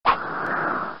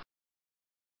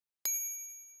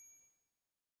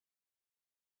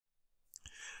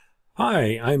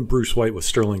Hi, I'm Bruce White with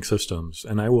Sterling Systems,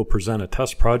 and I will present a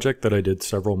test project that I did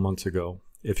several months ago.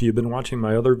 If you've been watching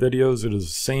my other videos, it is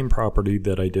the same property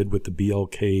that I did with the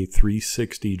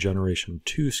BLK360 Generation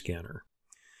 2 scanner.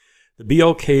 The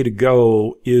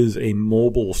BLK2GO is a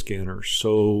mobile scanner,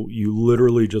 so you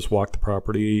literally just walk the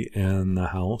property and the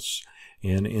house,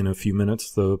 and in a few minutes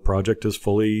the project is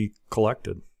fully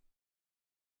collected.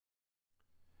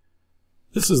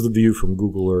 This is the view from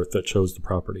Google Earth that shows the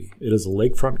property. It is a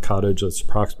lakefront cottage that's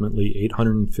approximately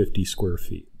 850 square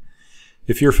feet.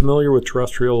 If you're familiar with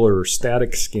terrestrial or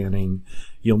static scanning,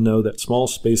 you'll know that small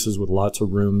spaces with lots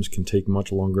of rooms can take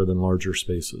much longer than larger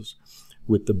spaces.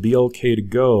 With the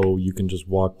BLK2GO, you can just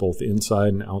walk both inside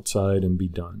and outside and be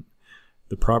done.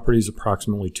 The property is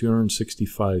approximately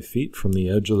 265 feet from the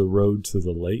edge of the road to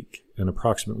the lake and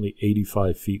approximately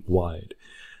 85 feet wide.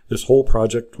 This whole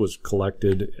project was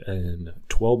collected in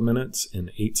 12 minutes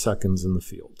and 8 seconds in the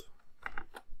field.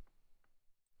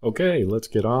 Okay, let's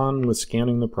get on with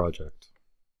scanning the project.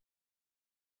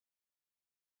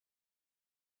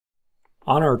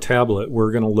 On our tablet,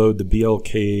 we're going to load the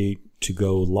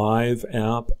BLK2GO Live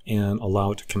app and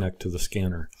allow it to connect to the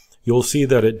scanner. You'll see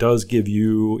that it does give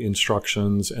you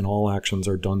instructions and all actions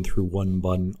are done through one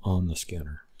button on the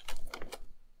scanner.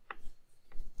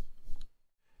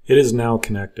 It is now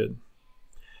connected.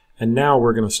 And now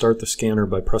we're going to start the scanner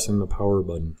by pressing the power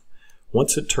button.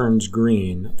 Once it turns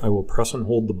green, I will press and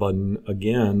hold the button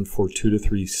again for 2 to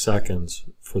 3 seconds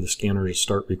for the scanner to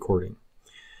start recording.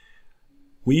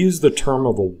 We use the term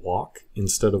of a walk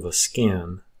instead of a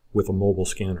scan with a mobile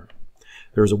scanner.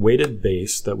 There's a weighted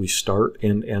base that we start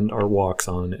and end our walks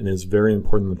on, and it is very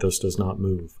important that this does not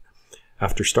move.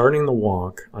 After starting the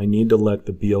walk, I need to let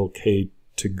the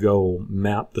BLK2GO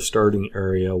map the starting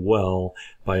area well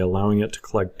by allowing it to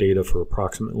collect data for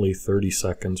approximately 30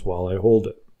 seconds while I hold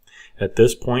it. At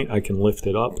this point, I can lift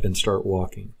it up and start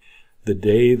walking. The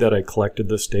day that I collected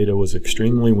this data was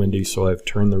extremely windy, so I've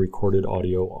turned the recorded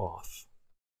audio off.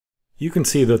 You can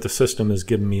see that the system has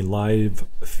given me live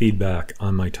feedback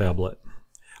on my tablet.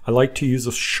 I like to use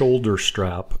a shoulder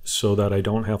strap so that I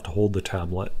don't have to hold the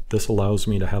tablet. This allows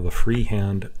me to have a free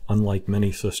hand, unlike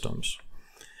many systems.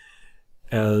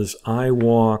 As I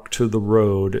walk to the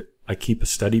road, I keep a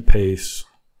steady pace,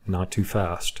 not too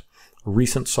fast. A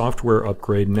recent software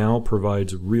upgrade now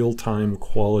provides real-time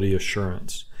quality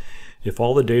assurance. If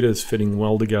all the data is fitting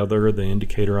well together, the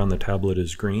indicator on the tablet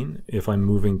is green. If I'm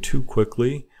moving too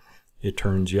quickly, it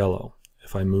turns yellow.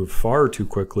 If I move far too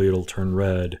quickly, it'll turn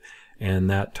red, and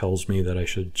that tells me that I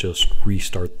should just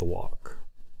restart the walk.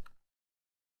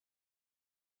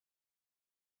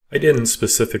 I didn't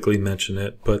specifically mention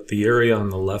it, but the area on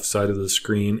the left side of the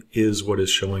screen is what is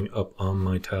showing up on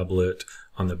my tablet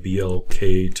on the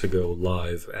BLK2GO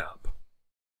Live app.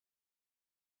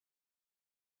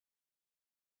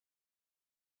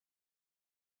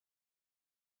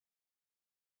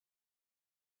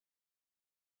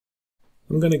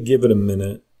 I'm going to give it a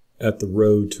minute at the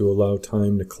road to allow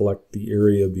time to collect the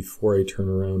area before I turn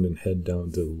around and head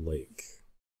down to the lake.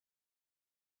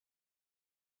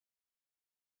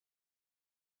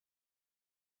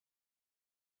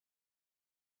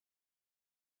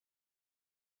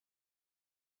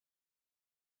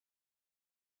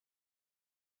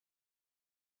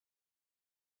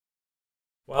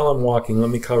 While I'm walking, let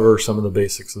me cover some of the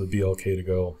basics of the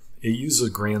BLK2GO. It uses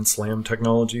Grand SLAM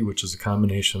technology, which is a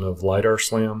combination of LiDAR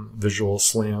SLAM, Visual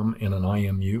SLAM, and an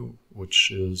IMU, which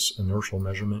is Inertial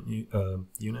Measurement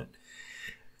Unit,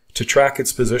 to track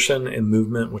its position and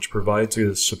movement, which provides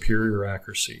a superior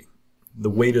accuracy. The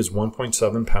weight is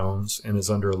 1.7 pounds and is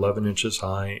under 11 inches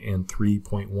high and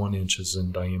 3.1 inches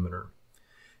in diameter.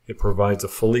 It provides a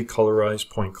fully colorized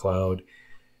point cloud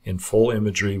in full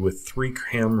imagery with 3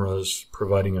 cameras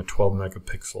providing a 12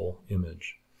 megapixel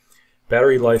image.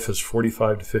 Battery life is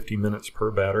 45 to 50 minutes per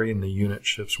battery, and the unit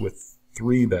ships with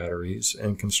 3 batteries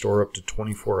and can store up to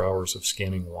 24 hours of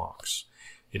scanning walks.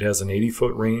 It has an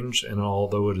 80-foot range, and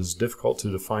although it is difficult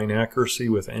to define accuracy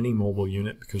with any mobile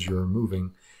unit because you are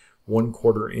moving,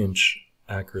 1/4 inch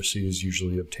accuracy is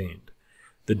usually obtained.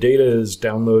 The data is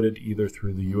downloaded either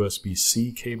through the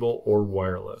USB-C cable or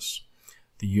wireless.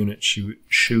 The unit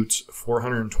shoots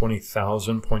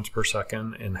 420,000 points per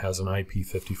second and has an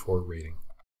IP54 rating.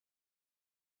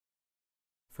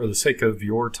 For the sake of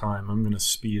your time, I'm going to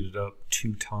speed it up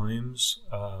 2 times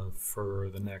for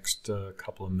the next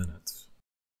couple of minutes.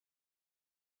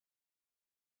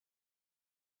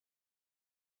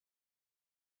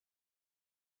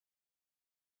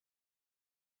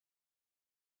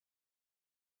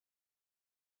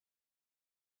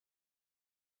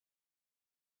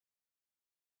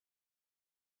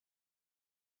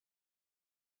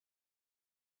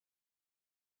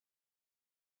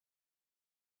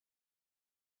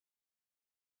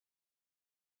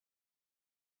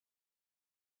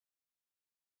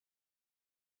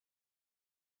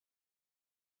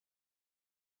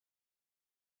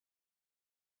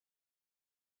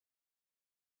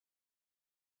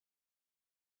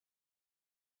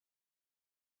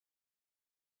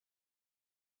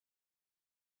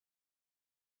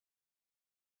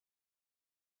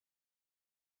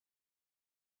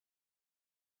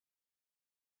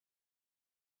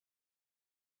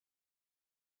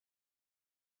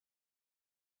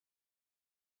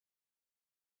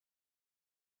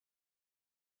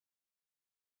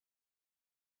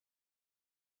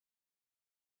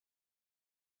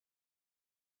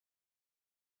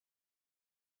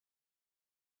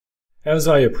 As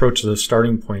I approach the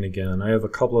starting point again, I have a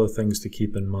couple of things to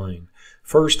keep in mind.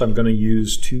 First, I'm going to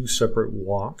use two separate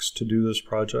walks to do this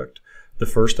project. The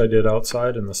first I did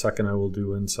outside and the second I will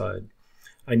do inside.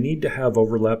 I need to have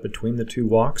overlap between the two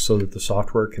walks so that the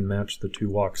software can match the two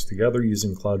walks together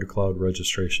using cloud-to-cloud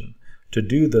registration. To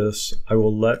do this, I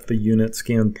will let the unit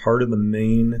scan part of the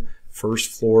main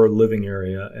first floor living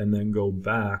area and then go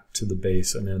back to the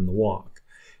base and end the walk.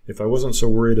 If I wasn't so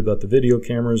worried about the video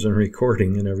cameras and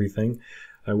recording and everything,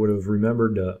 I would have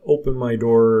remembered to open my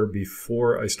door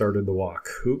before I started the walk.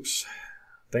 Oops.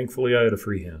 Thankfully, I had a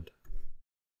free hand.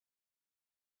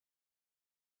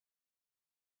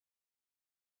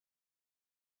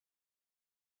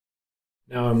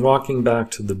 Now I'm walking back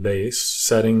to the base,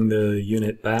 setting the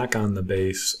unit back on the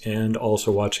base, and also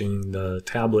watching the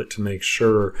tablet to make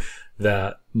sure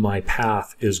that my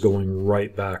path is going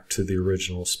right back to the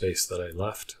original space that I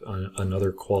left.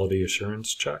 Another quality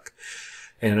assurance check.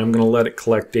 And I'm going to let it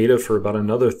collect data for about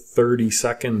another 30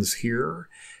 seconds here,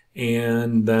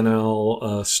 and then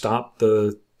I'll stop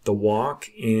the walk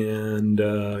and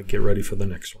get ready for the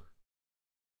next one.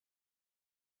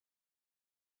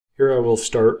 Here I will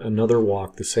start another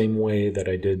walk the same way that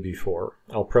I did before.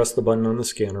 I'll press the button on the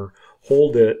scanner,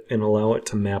 hold it, and allow it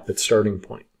to map its starting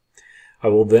point. I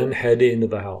will then head into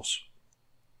the house.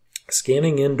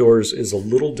 Scanning indoors is a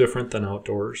little different than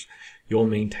outdoors. You'll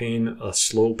maintain a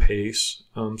slow pace,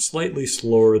 slightly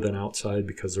slower than outside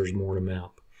because there's more to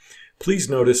map. Please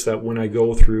notice that when I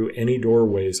go through any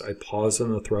doorways, I pause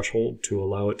on the threshold to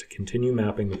allow it to continue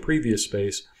mapping the previous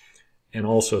space and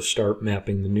also start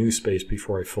mapping the new space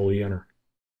before I fully enter.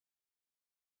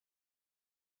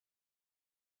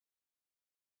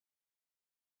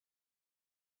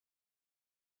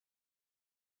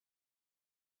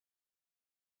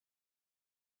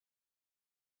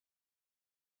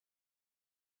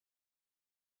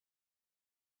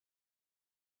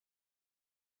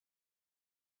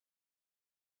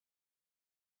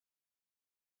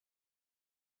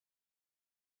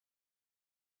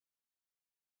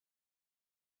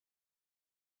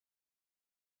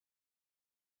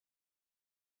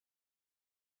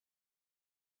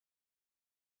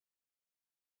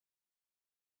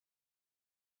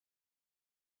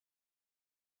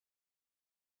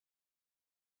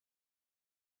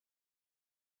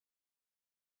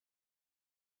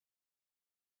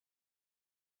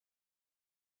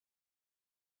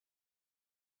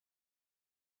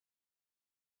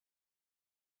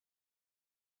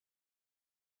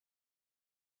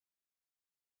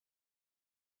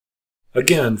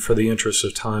 Again, for the interest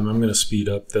of time, I'm going to speed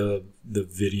up the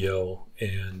video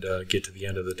and get to the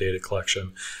end of the data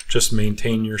collection. Just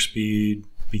maintain your speed,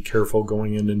 be careful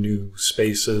going into new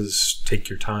spaces, take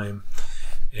your time,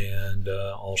 and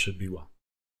all should be well.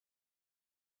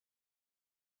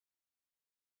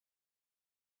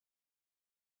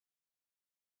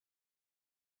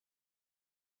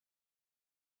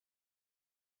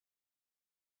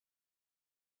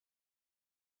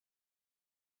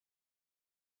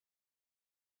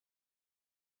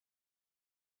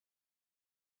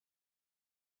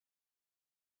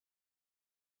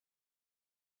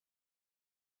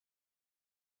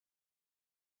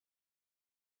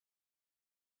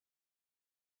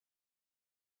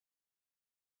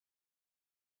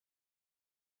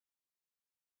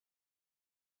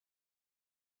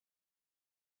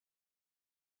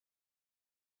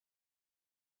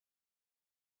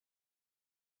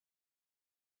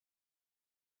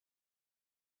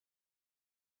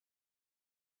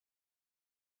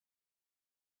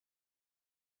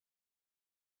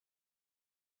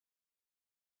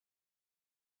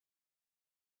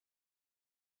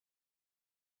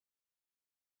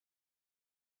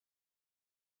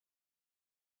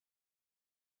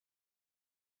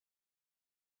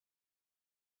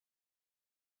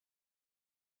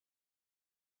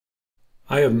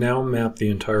 I have now mapped the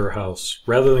entire house.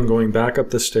 Rather than going back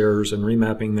up the stairs and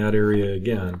remapping that area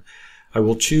again, I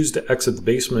will choose to exit the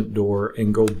basement door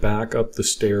and go back up the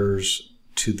stairs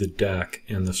to the deck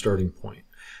and the starting point.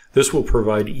 This will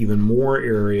provide even more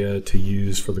area to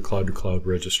use for the cloud-to-cloud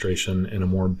registration and a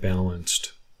more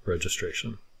balanced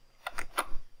registration.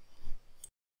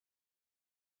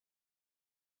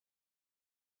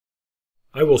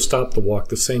 I will stop the walk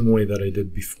the same way that I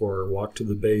did before. Walk to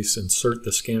the base, insert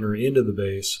the scanner into the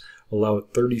base, allow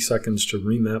it 30 seconds to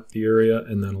remap the area,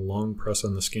 and then a long press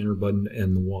on the scanner button to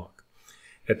end the walk.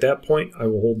 At that point, I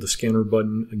will hold the scanner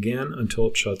button again until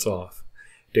it shuts off.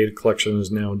 Data collection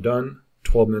is now done,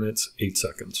 12 minutes, 8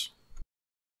 seconds.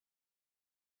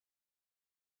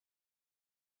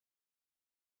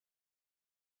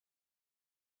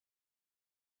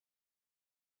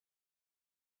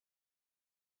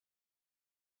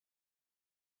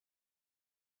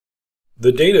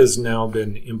 The data has now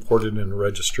been imported in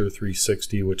Register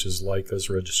 360, which is Leica's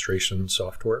registration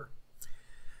software.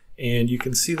 And you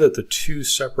can see that the two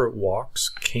separate walks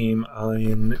came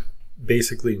in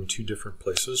basically in two different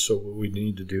places. So what we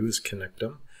need to do is connect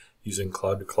them using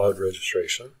cloud-to-cloud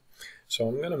registration. So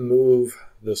I'm going to move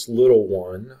this little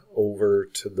one over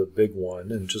to the big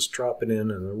one and just drop it in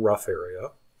a rough area.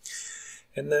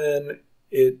 And then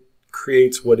it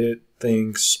creates what it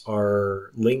thinks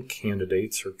are link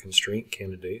candidates or constraint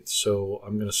candidates. So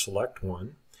I'm going to select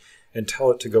one and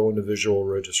tell it to go into visual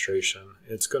registration.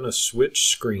 It's going to switch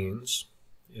screens,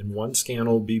 and one scan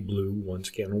will be blue, one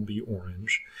scan will be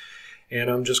orange. And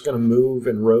I'm just going to move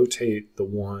and rotate the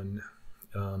one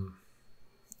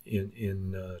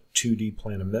in 2D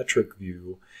planimetric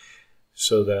view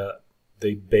so that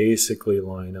they basically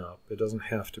line up. It doesn't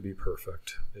have to be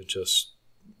perfect.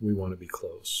 We want to be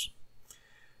close.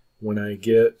 When I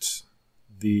get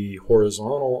the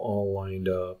horizontal all lined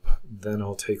up, then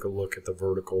I'll take a look at the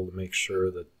vertical to make sure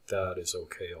that that is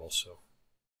okay also.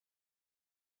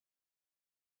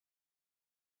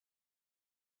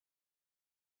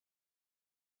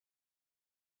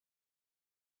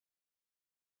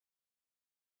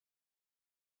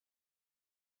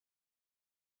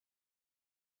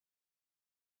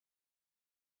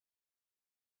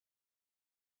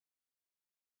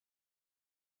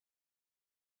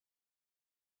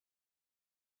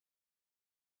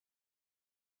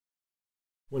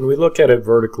 When we look at it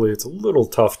vertically, it's a little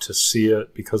tough to see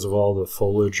it because of all the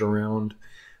foliage around,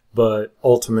 but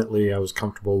ultimately I was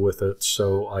comfortable with it,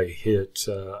 so I hit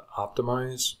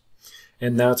optimize,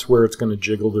 and that's where it's going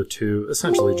to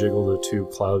essentially jiggle the two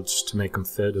clouds to make them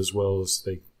fit as well as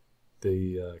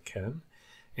they can.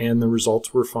 And the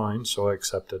results were fine, so I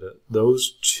accepted it.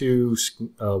 Those two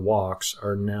walks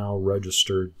are now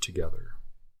registered together.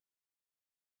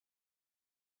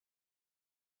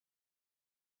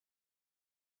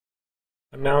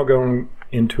 I'm now going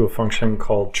into a function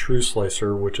called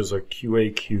TrueSlicer, which is a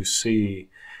QA/QC.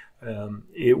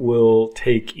 It will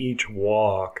take each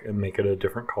walk and make it a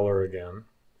different color again.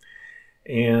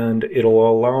 And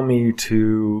it'll allow me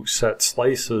to set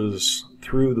slices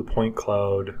through the point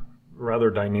cloud rather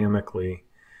dynamically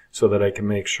so that I can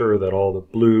make sure that all the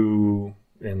blue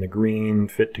and the green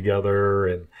fit together,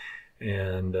 and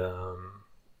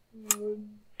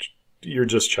you're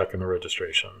just checking the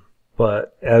registration.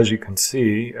 But as you can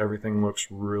see, everything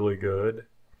looks really good,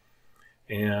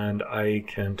 and I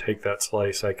can take that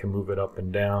slice, I can move it up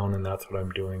and down, and that's what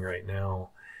I'm doing right now.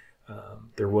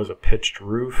 There was a pitched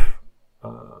roof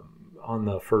on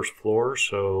the first floor,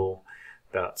 so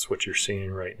that's what you're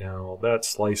seeing right now. That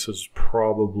slice is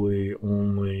probably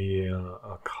only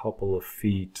a couple of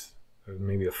feet,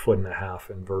 maybe 1.5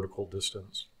 feet in vertical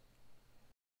distance.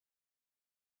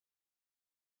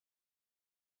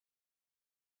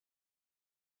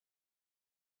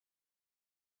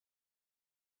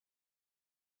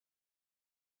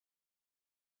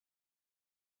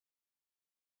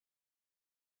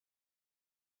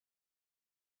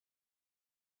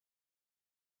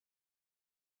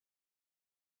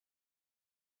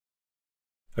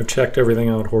 I've checked everything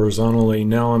out horizontally.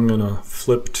 Now I'm going to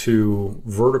flip to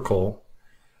vertical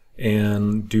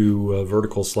and do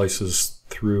vertical slices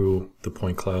through the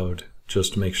point cloud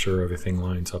just to make sure everything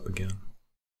lines up again.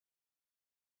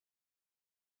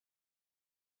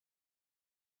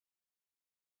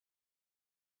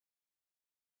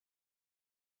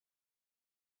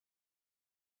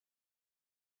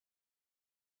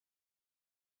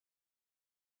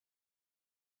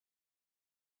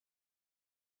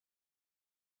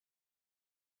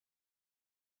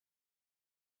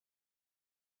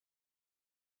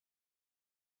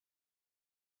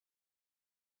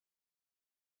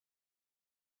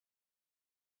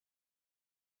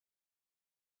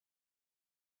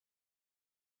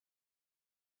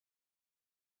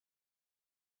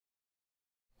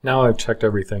 Now I've checked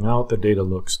everything out, the data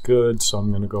looks good, so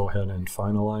I'm going to go ahead and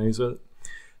finalize it.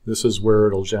 This is where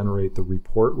it'll generate the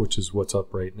report, which is what's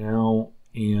up right now,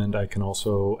 and I can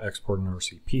also export an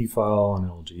RCP file, an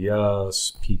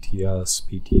LGS, PTS,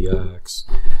 PTX,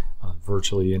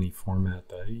 virtually any format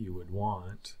that you would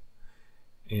want.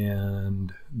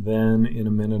 And then in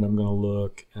a minute I'm going to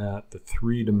look at the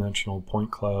three-dimensional point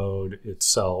cloud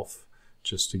itself,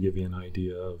 just to give you an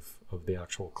idea of the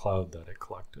actual cloud that it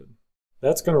collected.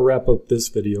 That's going to wrap up this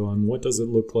video on what does it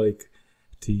look like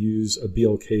to use a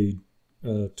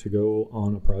BLK2GO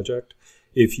on a project.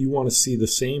 If you want to see the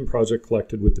same project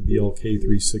collected with the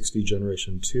BLK360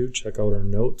 Generation 2, check out our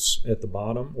notes at the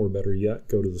bottom, or better yet,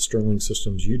 go to the Sterling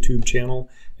Systems YouTube channel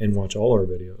and watch all our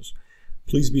videos.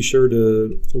 Please be sure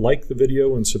to like the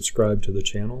video and subscribe to the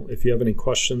channel. If you have any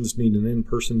questions, need an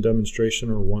in-person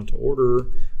demonstration, or want to order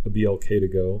a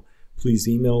BLK2GO, please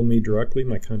email me directly.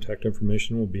 My contact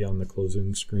information will be on the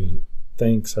closing screen.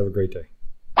 Thanks. Have a great day.